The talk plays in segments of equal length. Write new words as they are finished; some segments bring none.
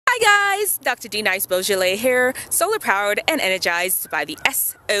guys, Dr. D. Nice Beaujolais here, solar powered and energized by the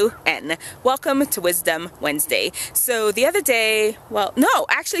SON. Welcome to Wisdom Wednesday. So the other day, well, no,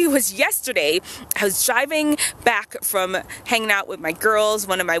 actually it was yesterday, I was driving back from hanging out with my girls,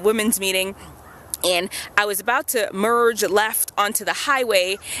 one of my women's meeting, and I was about to merge left onto the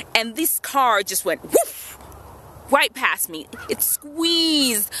highway, and this car just went whoosh, right past me. It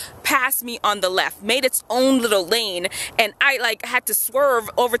squeezed past me on the left, made its own little lane, and I had to swerve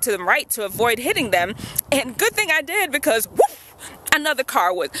over to the right to avoid hitting them. And good thing I did, because whoosh, another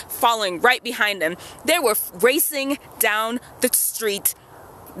car was following right behind them. They were racing down the street,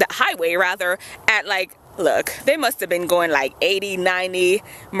 the highway rather, at look, they must have been going 80, 90,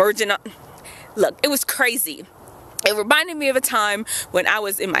 merging up. Look, it was crazy. It reminded me of a time when I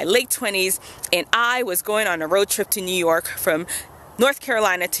was in my late 20s and I was going on a road trip to New York from North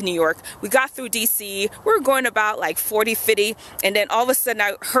Carolina to New York. We got through DC. We were going about 40, 50, and then all of a sudden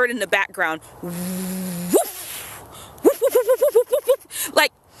I heard in the background, woof, woof, woof, woof, woof, woof, woof, woof,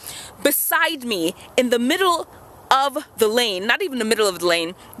 like beside me in the middle of the lane, not even the middle of the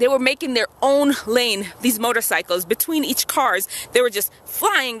lane, they were making their own lane, these motorcycles, between each cars. They were just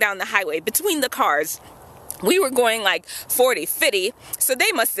flying down the highway between the cars. We were going 40, 50, so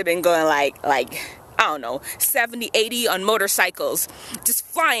they must have been going I don't know, 70, 80 on motorcycles, just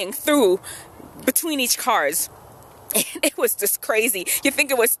flying through between each cars. And it was just crazy. You think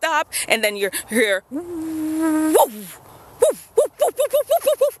it would stop, and then you're here,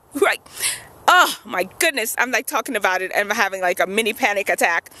 right? Oh my goodness, I'm talking about it, and I'm having a mini panic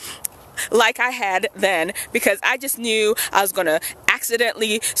attack like I had then, because I just knew I was gonna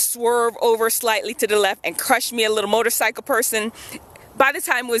accidentally swerve over slightly to the left and crush me a little motorcycle person. By the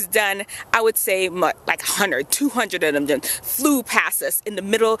time it was done, I would say 100, 200 of them just flew past us in the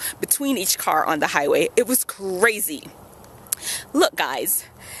middle between each car on the highway. It was crazy. Look guys,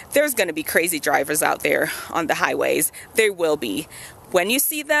 there's gonna be crazy drivers out there on the highways. There will be. When you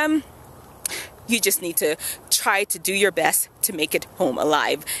see them, you just need to try to do your best to make it home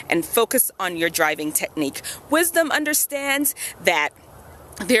alive and focus on your driving technique. Wisdom understands that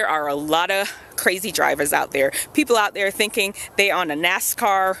there are a lot of crazy drivers out there. People out there thinking they're on a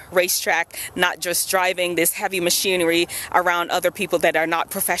NASCAR racetrack, not just driving this heavy machinery around other people that are not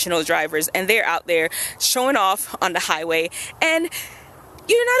professional drivers, and they're out there showing off on the highway, and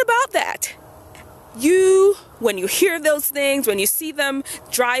you're not about that. When you hear those things, when you see them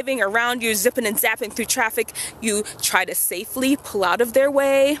driving around you, zipping and zapping through traffic, you try to safely pull out of their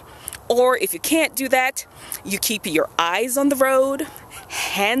way. Or if you can't do that, you keep your eyes on the road,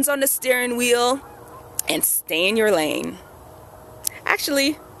 hands on the steering wheel, and stay in your lane.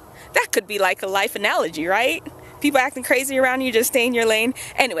 Actually, that could be like a life analogy, right? People acting crazy around you, just stay in your lane.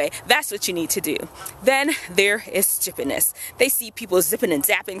 Anyway, that's what you need to do. Then there is stupidness. They see people zipping and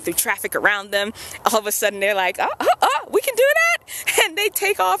zapping through traffic around them. All of a sudden they're like, we can do that? And they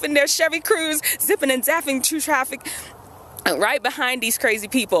take off in their Chevy Cruze, zipping and zapping through traffic right behind these crazy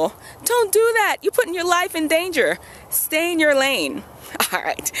people. Don't do that. You're putting your life in danger. Stay in your lane. All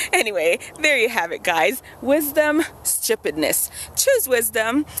right. Anyway, there you have it, guys. Wisdom, stupidness. Choose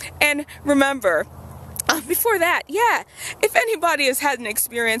wisdom. And remember, before that, yeah, if anybody has had an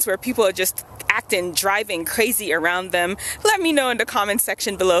experience where people are just driving crazy around them, let me know in the comment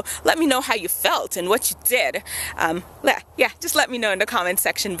section below. Let me know how you felt and what you did. Yeah, just let me know in the comment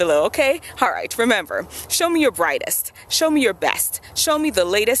section below, okay? All right, remember, show me your brightest, show me your best, show me the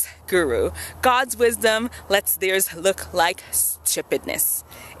latest guru. God's wisdom lets theirs look like stupidness.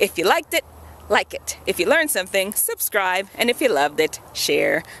 If you liked it, like it. If you learned something, subscribe, and if you loved it,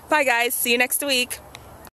 share. Bye guys, see you next week.